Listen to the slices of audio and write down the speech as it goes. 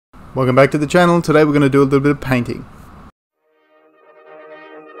Welcome back to the channel. Today we're going to do a little bit of painting.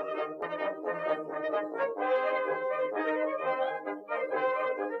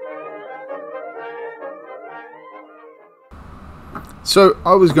 So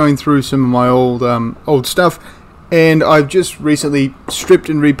I was going through some of my old stuff, and I've just recently stripped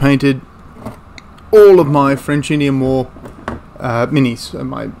and repainted all of my French Indian War minis,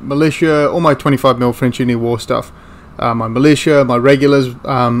 my militia, all my 25mm French Indian War stuff. My militia, my regulars,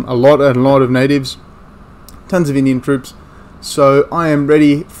 a lot of natives, tons of Indian troops. So I am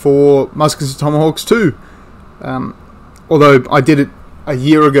ready for Muskets and Tomahawks too. Although I did it a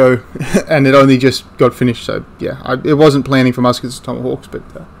year ago and it only just got finished. So yeah, it wasn't planning for Muskets and Tomahawks, but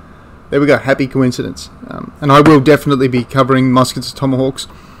there we go. Happy coincidence. And I will definitely be covering Muskets and Tomahawks,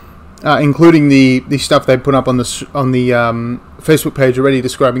 including the stuff they put up on the Facebook page already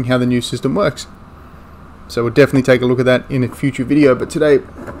describing how the new system works. So we'll definitely take a look at that in a future video. But today,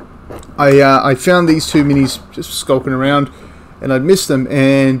 I found these two minis just skulking around, and I'd missed them.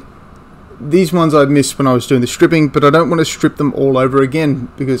 And these ones I'd missed when I was doing the stripping, but I don't want to strip them all over again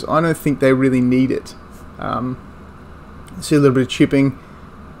because I don't think they really need it. See a little bit of chipping.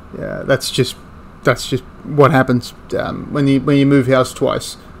 Yeah, that's just what happens when you move house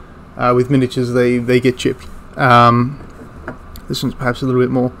twice with miniatures. They get chipped. This one's perhaps a little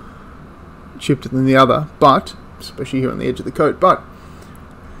bit more chipped than the other, but especially here on the edge of the coat. But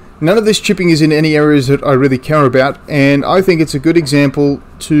none of this chipping is in any areas that I really care about, and I think it's a good example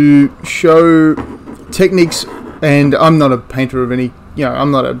to show techniques. And I'm not a painter of any, I'm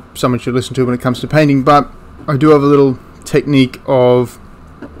not someone you should listen to when it comes to painting, but I do have a little technique of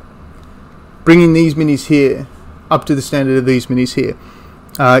bringing these minis here up to the standard of these minis here.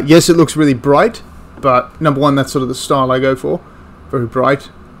 Yes, it looks really bright, but number one, that's sort of the style I go for, very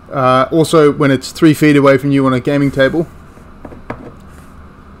bright. Also, when it's 3 feet away from you on a gaming table,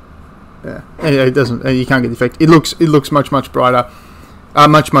 yeah, it doesn't. You can't get the effect. It looks much brighter,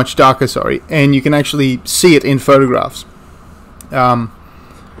 much darker. Sorry, and you can actually see it in photographs.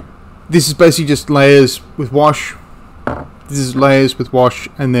 This is basically just layers with wash. This is layers with wash,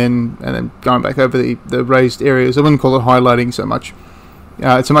 and then going back over the raised areas. I wouldn't call it highlighting so much.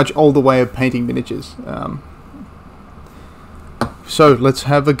 It's a much older way of painting miniatures. So let's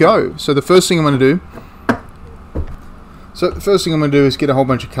have a go. So the first thing I'm going to do is get a whole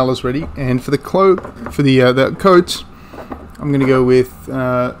bunch of colors ready, and for the coats, I'm going to go with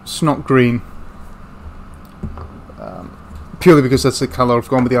snot green, purely because that's the color I've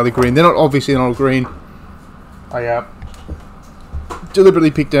gone with the other green. They're not obviously not all green. I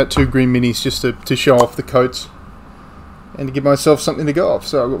deliberately picked out 2 green minis just to show off the coats and to give myself something to go off.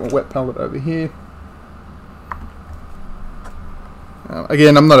 So I've got my wet palette over here.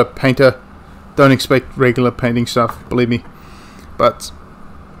 Again, I'm not a painter. Don't expect regular painting stuff, believe me. But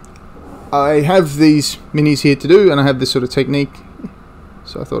I have these minis here to do, and I have this sort of technique.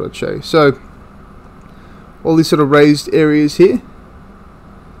 So I thought I'd show you. So all these sort of raised areas here,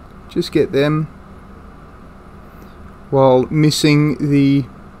 just get them while missing the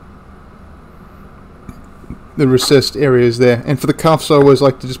recessed areas there. And for the cuffs, I always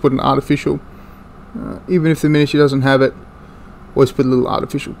like to just put an artificial, even if the miniature doesn't have it. Always put a little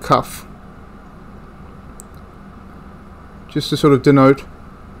artificial cuff, just to sort of denote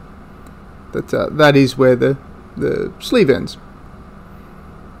that that is where the sleeve ends.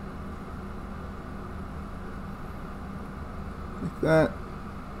 Like that.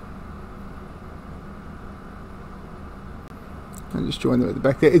 And just join them at the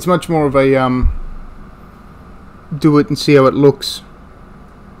back there. It's much more of a do it and see how it looks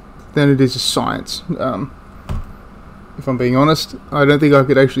than it is a science. If I'm being honest, I don't think I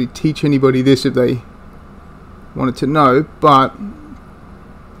could actually teach anybody this if they wanted to know, but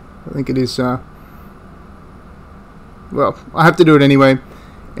I think it is, well, I have to do it anyway,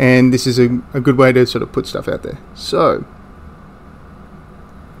 and this is a good way to sort of put stuff out there. So,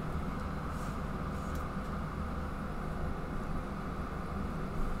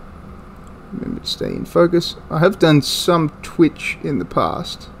 remember to stay in focus. I have done some Twitch in the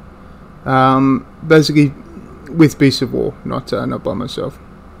past, basically with Beasts of War, not by myself.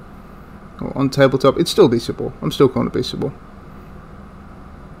 Or on tabletop, it's still Beasts of War. I'm still calling it Beasts of War.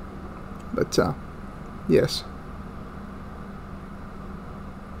 But yes,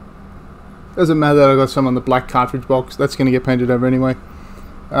 doesn't matter that I got some on the black cartridge box. That's going to get painted over anyway.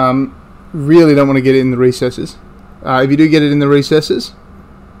 Really don't want to get it in the recesses. If you do get it in the recesses,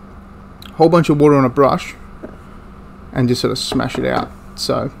 whole bunch of water on a brush and just sort of smash it out.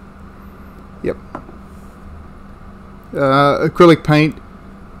 So, yep. Acrylic paint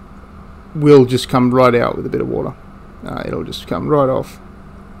will just come right out with a bit of water. It'll just come right off.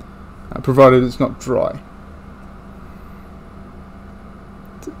 provided it's not dry.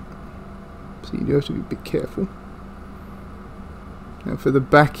 So you do have to be a bit careful. Now for the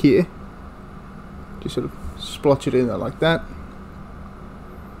back here, just sort of splotch it in there like that.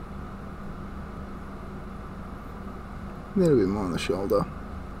 A little bit more on the shoulder.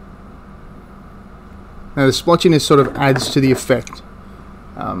 Now the splotchiness sort of adds to the effect.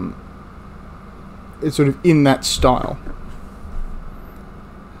 It's sort of in that style.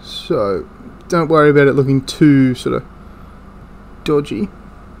 So don't worry about it looking too sort of dodgy.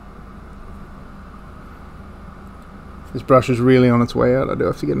 This brush is really on its way out. I do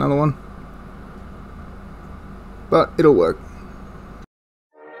have to get another one. But it'll work.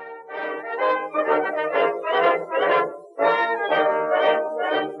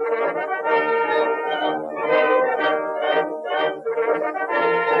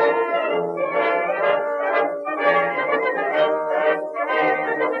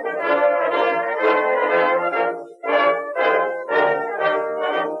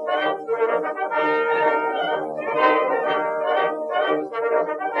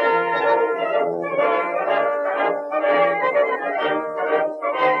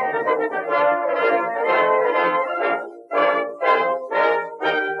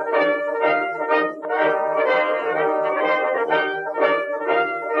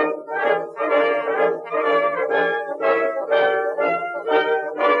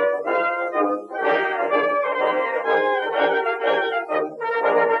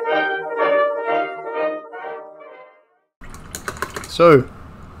 So,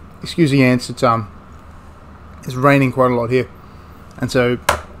 excuse the ants, it's raining quite a lot here, and so,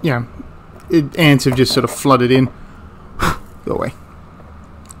 yeah, ants have just sort of flooded in. Go away.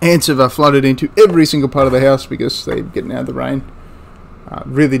 Ants have flooded into every single part of the house because they're getting out of the rain.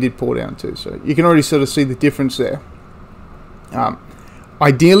 Really did pour down too, so you can already sort of see the difference there.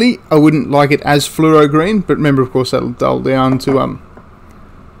 Ideally, I wouldn't like it as fluoro green, but remember, of course, that'll dull down to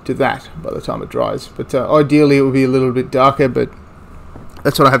that by the time it dries. But ideally, it would be a little bit darker, but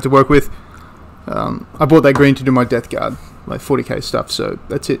that's what I have to work with. I bought that green to do my Death Guard, my 40k stuff, so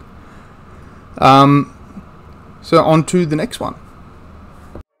that's it. So on to the next one.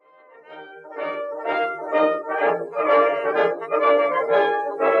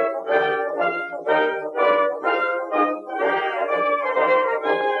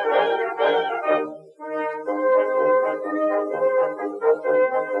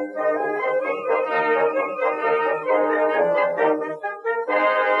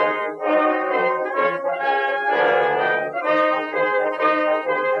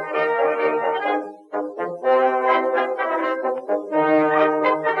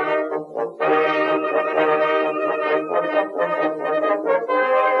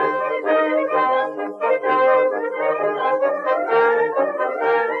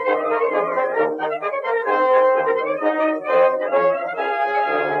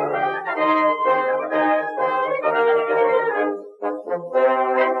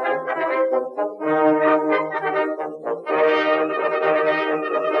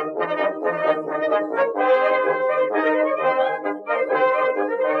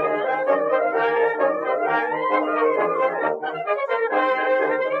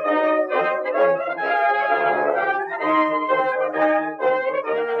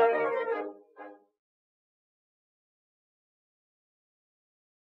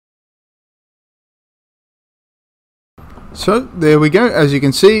 So there we go. As you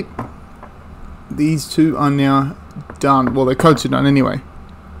can see, these two are now done. Well, their coats are done anyway.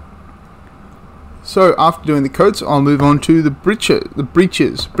 So after doing the coats, I'll move on to the breeches, the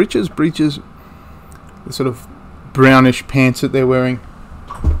sort of brownish pants that they're wearing.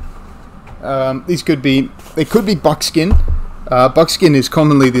 These could be buckskin. Buckskin is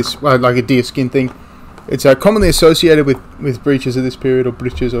commonly this like a deer skin thing. It's commonly associated with breeches of this period, or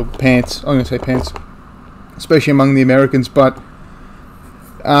breeches, or pants. I'm going to say pants, especially among the Americans. But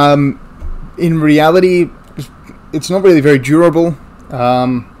in reality, it's not really very durable.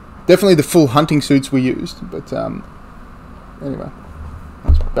 Definitely the full hunting suits were used, but anyway, I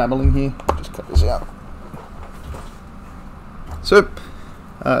was babbling here. Just cut this out. So,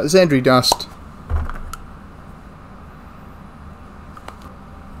 Xandri dust.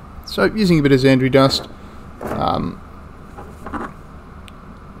 So, using a bit of Xandri dust,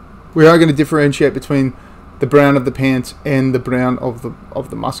 we are going to differentiate between the brown of the pants and the brown of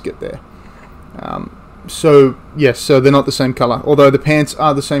the musket there. So yes, so they're not the same color, although the pants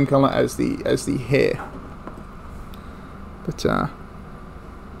are the same color as the hair. But so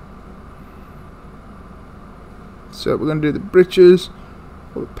we're going to do the breeches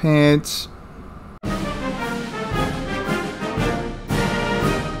or the pants.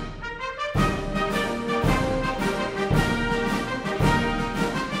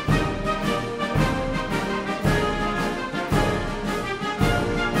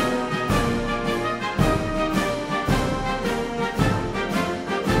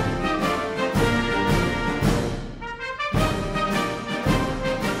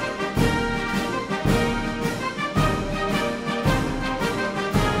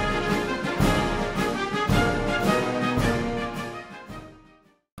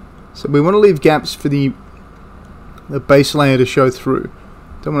 So we want to leave gaps for the base layer to show through.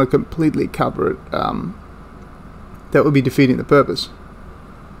 Don't want to completely cover it. That would be defeating the purpose.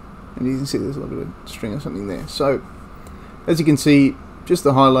 And you can see there's a little bit of string or something there. So as you can see, just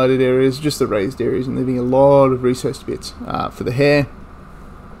the highlighted areas, just the raised areas, and leaving a lot of recessed bits. For the hair,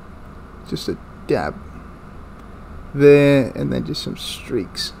 just a dab there, and then just some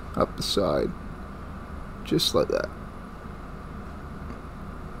streaks up the side, just like that.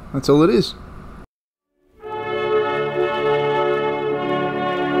 That's all it is.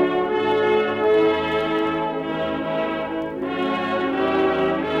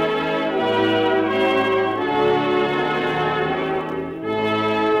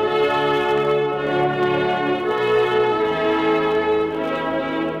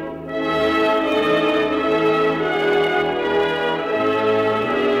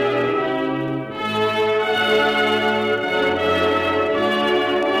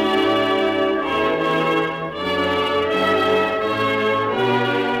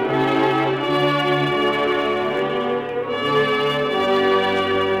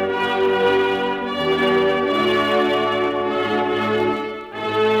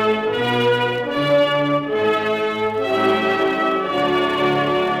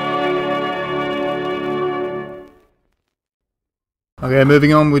 Okay,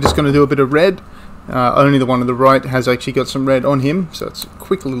 moving on, we're just going to do a bit of red. Only the one on the right has actually got some red on him, so it's a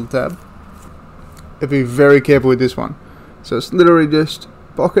quick little tab. Be very careful with this one. So it's literally just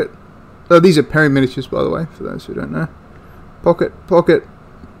pocket. Oh, these are Perry miniatures, by the way, for those who don't know. Pocket, pocket,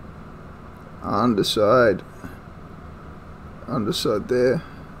 underside, underside there.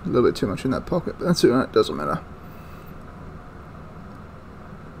 A little bit too much in that pocket, but that's alright, doesn't matter.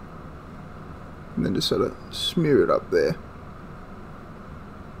 And then just sort of smear it up there.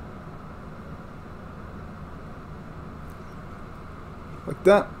 Like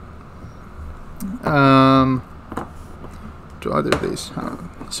that. Do either of these.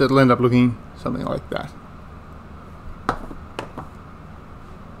 So it'll end up looking something like that,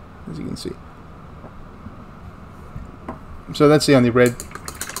 as you can see. So that's the only red,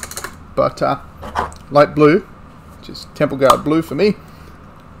 but light blue, which is Temple Guard blue for me,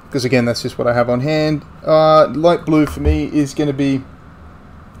 because again that's just what I have on hand. Light blue for me is going to be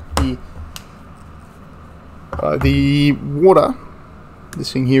the water.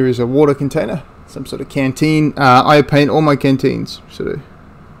 This thing here is a water container, some sort of canteen. I paint all my canteens sort of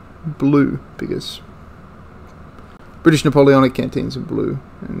blue because British Napoleonic canteens are blue,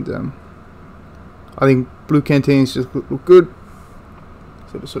 and I think blue canteens just look good.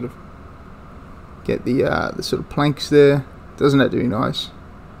 So to sort of get the sort of planks there, doesn't that do nice?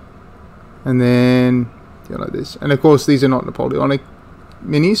 And then like this, and of course these are not Napoleonic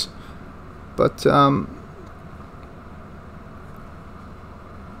minis, but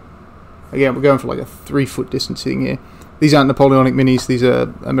again, we're going for like a 3-foot distancing here. These aren't Napoleonic minis, these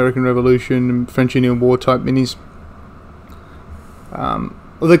are American Revolution and French Indian War type minis.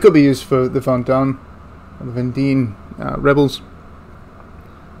 Well, they could be used for the Vendine rebels.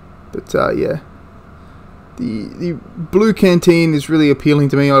 But yeah, the blue canteen is really appealing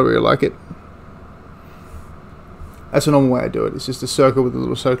to me. I really like it. That's a normal way I do it. It's just a circle with a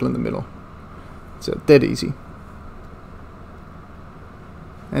little circle in the middle. It's dead easy.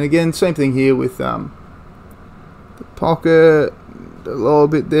 And again, same thing here with the pocket, a little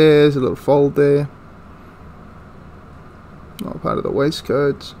bit there, there's a little fold there. Not part of the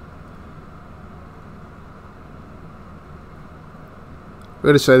waistcoat. I've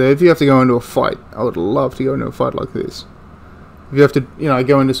got to say though, if you have to go into a fight, I would love to go into a fight like this. If you have to, you know,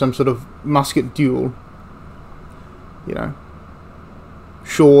 go into some sort of musket duel, you know,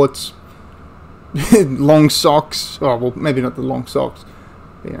 shorts, long socks. Oh well, maybe not the long socks.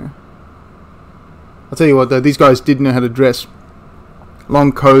 Yeah. I'll tell you what though, these guys did know how to dress.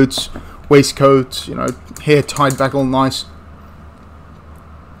 Long coats, waistcoats, you know, hair tied back all nice.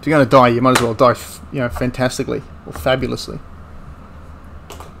 If you're going to die, you might as well die, you know, fantastically or fabulously.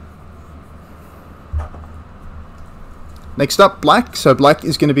 Next up, black. So black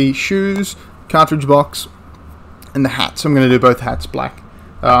is going to be shoes, cartridge box, and the hats. I'm going to do both hats black.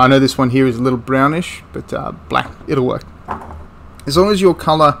 I know this one here is a little brownish, but black, it'll work. As long as your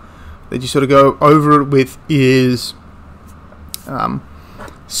color that you sort of go over it with is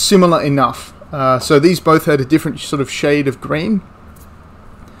similar enough. So these both had a different sort of shade of green.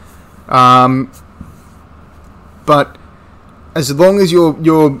 But as long as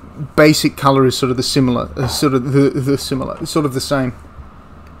your basic color is sort of the similar, sort of the same.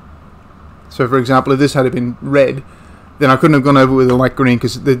 So for example, if this had been red, then I couldn't have gone over with a light green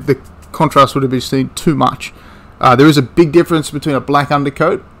because the contrast would have been seen too much. There is a big difference between a black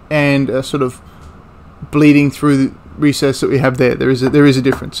undercoat and sort of bleeding through the recess that we have there. There is a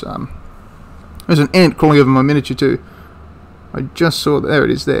difference. There's an ant crawling over my miniature too. I just saw that. There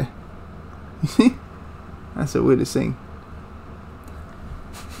it is there. You see? That's the weirdest thing.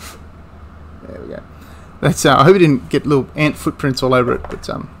 There we go. That's I hope it didn't get little ant footprints all over it, but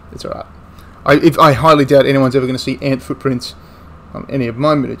it's alright. I highly doubt anyone's ever going to see ant footprints on any of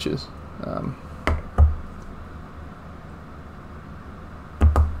my miniatures.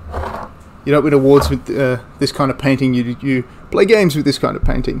 You don't win awards with this kind of painting. You play games with this kind of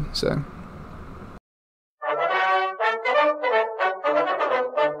painting. So.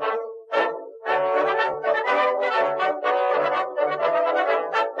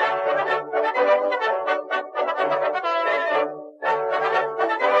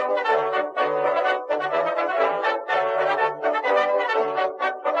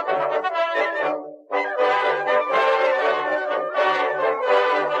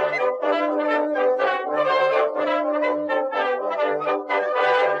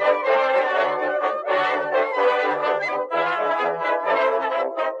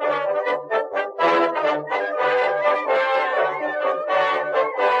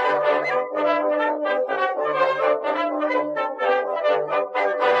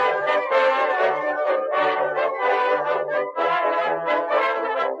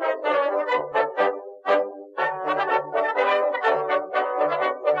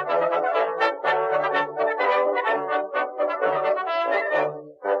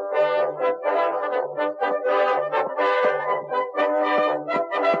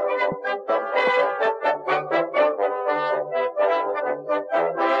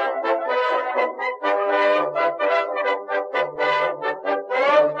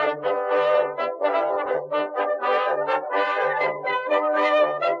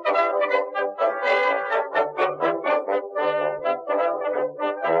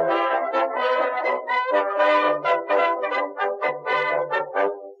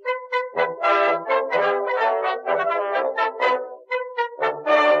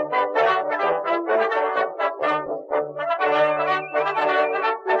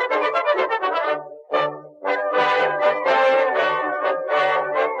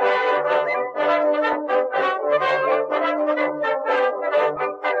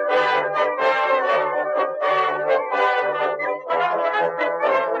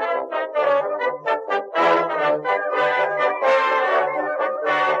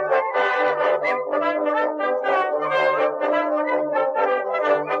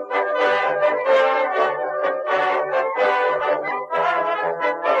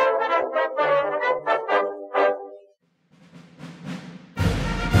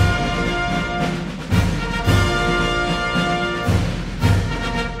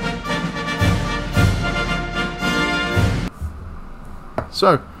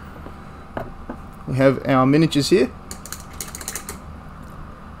 So, we have our miniatures here.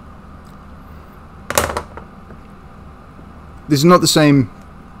 This is not the same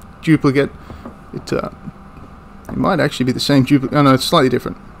duplicate. It might actually be the same duplicate. Oh no, it's slightly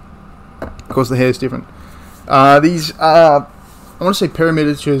different. Of course, the hair is different. These are, I want to say,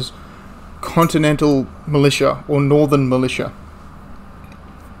 Paramilitary's Continental Militia or Northern Militia.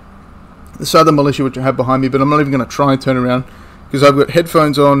 The Southern Militia, which I have behind me, but I'm not even going to try and turn around because I've got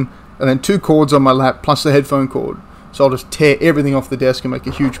headphones on and then 2 cords on my lap plus the headphone cord. So I'll just tear everything off the desk and make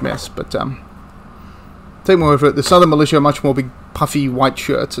a huge mess. But take my word for it, the Southern Militia are much more big, puffy white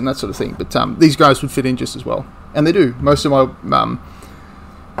shirts and that sort of thing. But these guys would fit in just as well, and they do. Most of my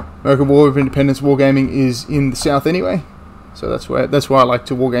American War of Independence wargaming is in the South anyway, so that's why I like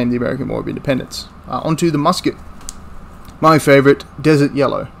to wargame the American War of Independence. Onto the musket, my favourite, Desert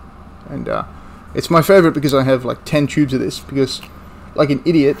Yellow, and it's my favourite because I have like 10 tubes of this. Because, like an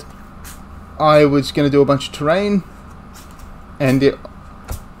idiot, I was going to do a bunch of terrain, and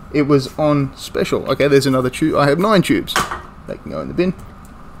it was on special. Okay, there's another tube. I have 9 tubes. They can go in the bin.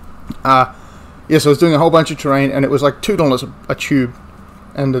 Yes, I was doing a whole bunch of terrain, and it was like $2 a tube,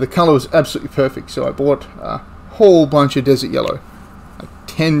 and the colour was absolutely perfect. So I bought a whole bunch of Desert Yellow, like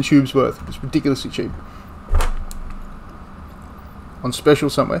 10 tubes worth. It was ridiculously cheap, on special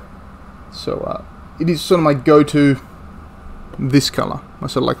somewhere. So it is sort of my go-to. This colour, my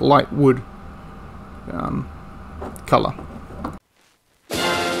sort of like light wood colour.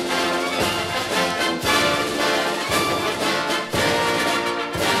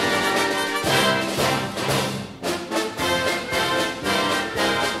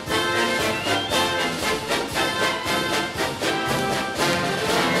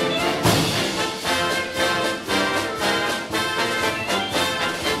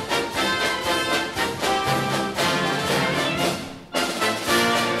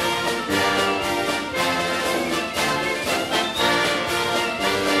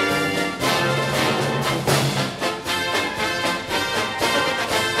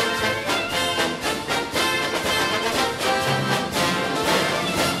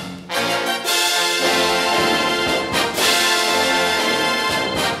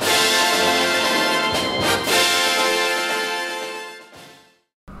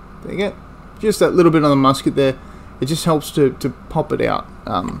 just that little bit on the musket there, it just helps to pop it out,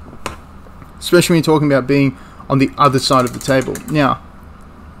 especially when you're talking about being on the other side of the table. Now,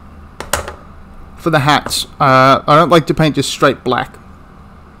 for the hats, I don't like to paint just straight black.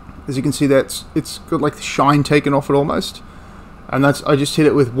 As you can see, it's got like the shine taken off it almost, and I just hit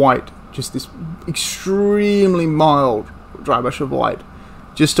it with white, just this extremely mild dry brush of white,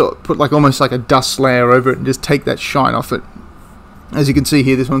 just to put like almost like a dust layer over it and just take that shine off it. As you can see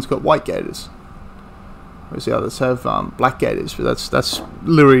here, this one's got white gators, whereas the others have black gators, but that's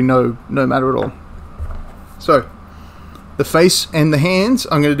literally no matter at all. So the face and the hands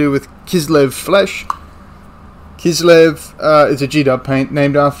I'm going to do with Kislev Flesh. Kislev is a G-dub paint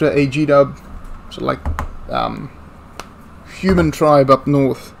named after a G-dub, sort of like human tribe up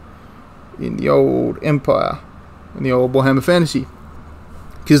north in the old Empire, in the old Warhammer Fantasy.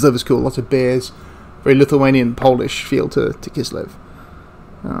 Kislev is cool, lots of bears, very Lithuanian, Polish feel to Kislev.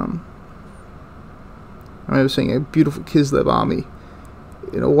 I remember seeing a beautiful Kislev army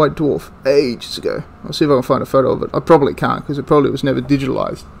in a White Dwarf ages ago. I'll see if I can find a photo of it. I probably can't, because it probably was never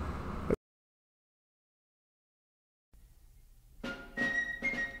digitalized.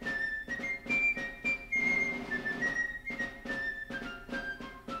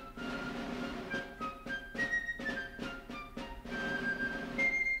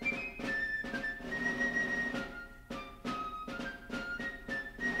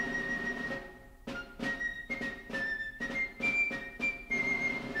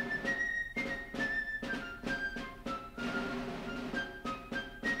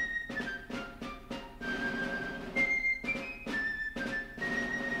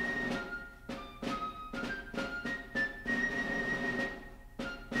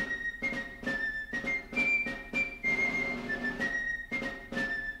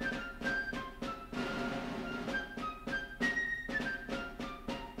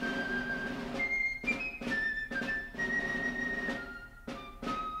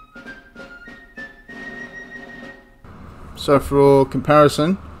 So for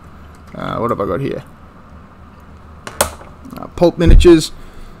comparison, what have I got here? Pulp miniatures,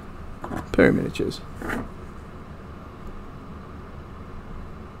 Perry miniatures. A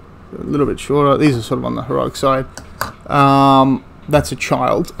little bit shorter. These are sort of on the heroic side. That's a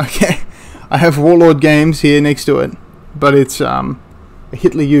child. Okay, I have Warlord Games here next to it, but it's a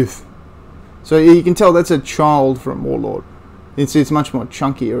Hitler Youth. So you can tell that's a child from Warlord. It's much more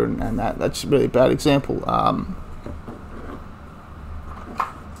chunkier, and that's really a bad example.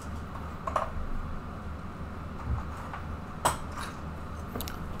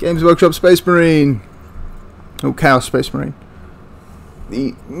 Games Workshop Space Marine, or Chaos Space Marine.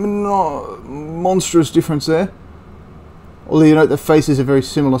 The monstrous difference there. Although you note the faces are very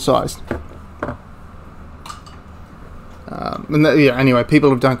similar sized. Yeah, anyway,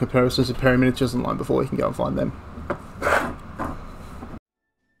 people have done comparisons of Perry miniatures online before. You can go and find them.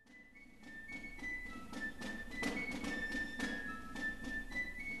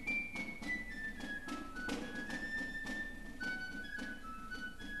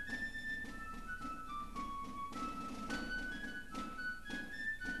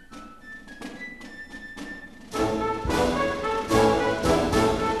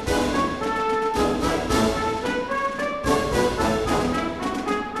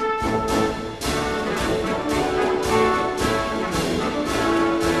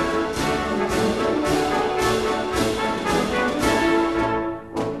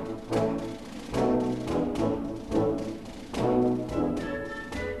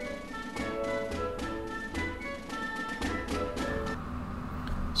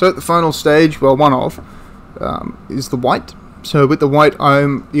 So at the final stage, well, one of, is the white. So with the white,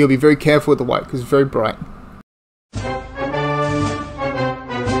 you'll be very careful with the white because it's very bright.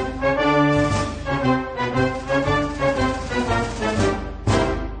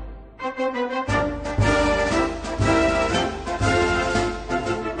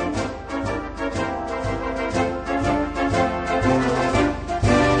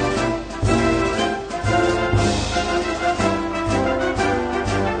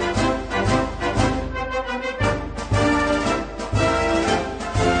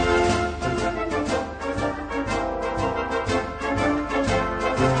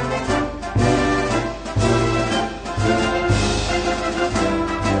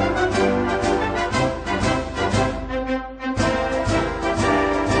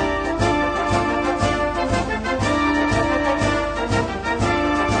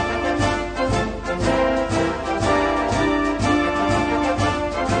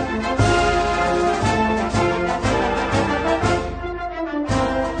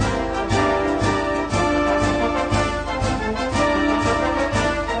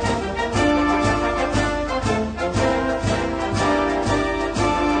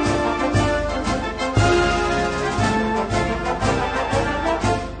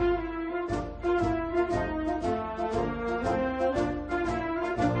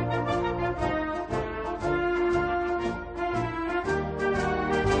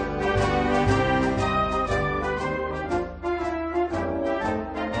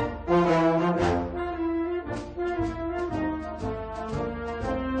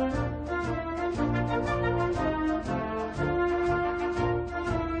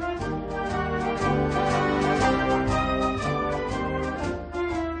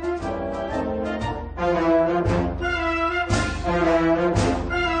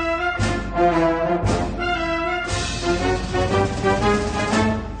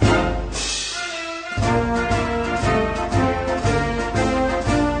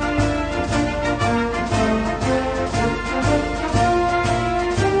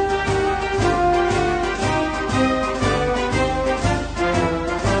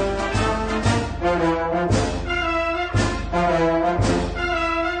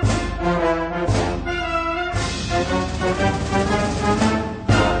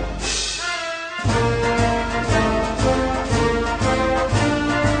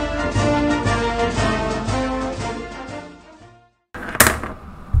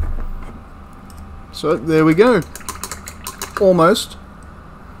 So there we go. Almost.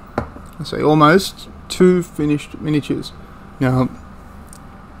 I say almost 2 finished miniatures. Now,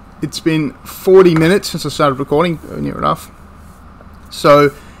 it's been 40 minutes since I started recording, near enough.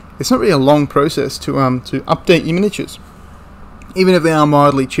 So it's not really a long process to update your miniatures, even if they are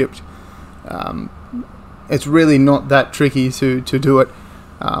mildly chipped. It's really not that tricky to do it.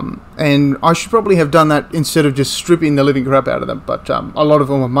 And I should probably have done that instead of just stripping the living crap out of them, but a lot of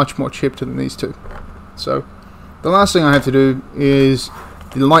them are much more chipped than these two. So the last thing I have to do is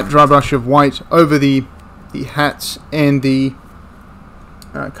the light dry brush of white over the hats and the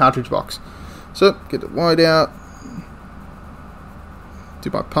cartridge box. So get the white out, do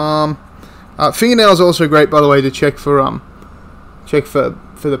my palm. Fingernails are also great, by the way, to check for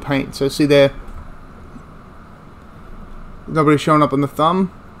the paint. So see there, nobody's showing up on the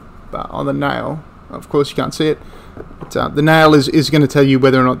thumb, but on the nail, of course you can't see it, but the nail is going to tell you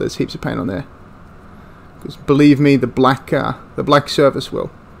whether or not there's heaps of paint on there, because believe me, the black surface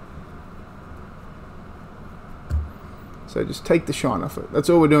will. So just take the shine off it. That's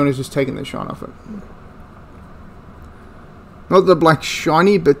all we're doing, is just taking the shine off it. Not that black's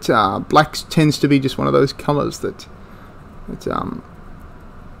shiny, but black tends to be just one of those colors that it's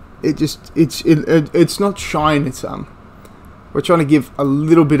not shine, it's we're trying to give a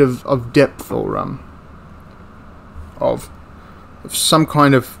little bit of depth, or of some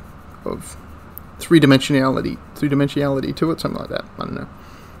kind of three-dimensionality to it, something like that. I don't know.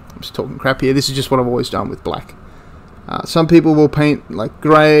 I'm just talking crap here. This is just what I've always done with black. Some people will paint like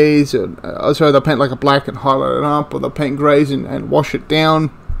greys, or sorry, they'll paint like a black and highlight it up, or they'll paint greys and wash it down.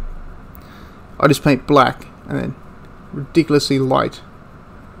 I just paint black and then ridiculously light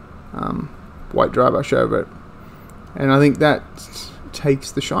white dry brush over it, and I think that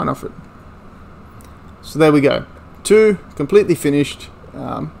takes the shine off it. So there we go. 2 completely finished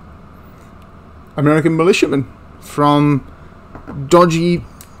American militiamen, from dodgy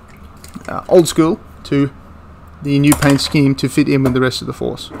old school to the new paint scheme to fit in with the rest of the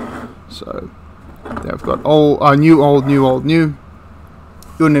force. So there I've got new, old, new, old, new. You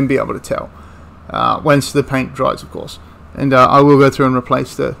wouldn't even be able to tell once the paint dries, of course. And I will go through and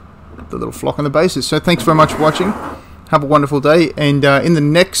replace the little flock on the bases. So thanks very much for watching. Have a wonderful day. And in the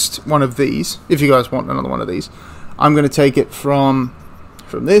next one of these, if you guys want another one of these, I'm going to take it from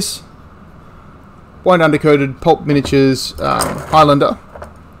this white undercoated pulp miniatures Highlander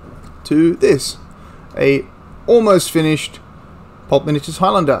to this, a almost finished pulp miniatures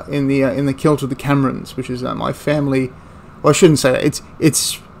Highlander in the kilt of the Camerons, which is my family. Well, I shouldn't say that.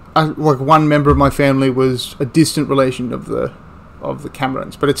 It's like one member of my family was a distant relation of the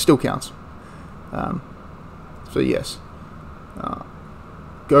Camerons, but it still counts. So yes,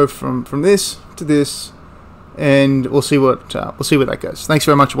 go from this to this, and we'll see where that goes. Thanks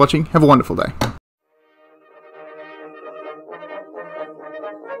very much for watching. Have a wonderful day.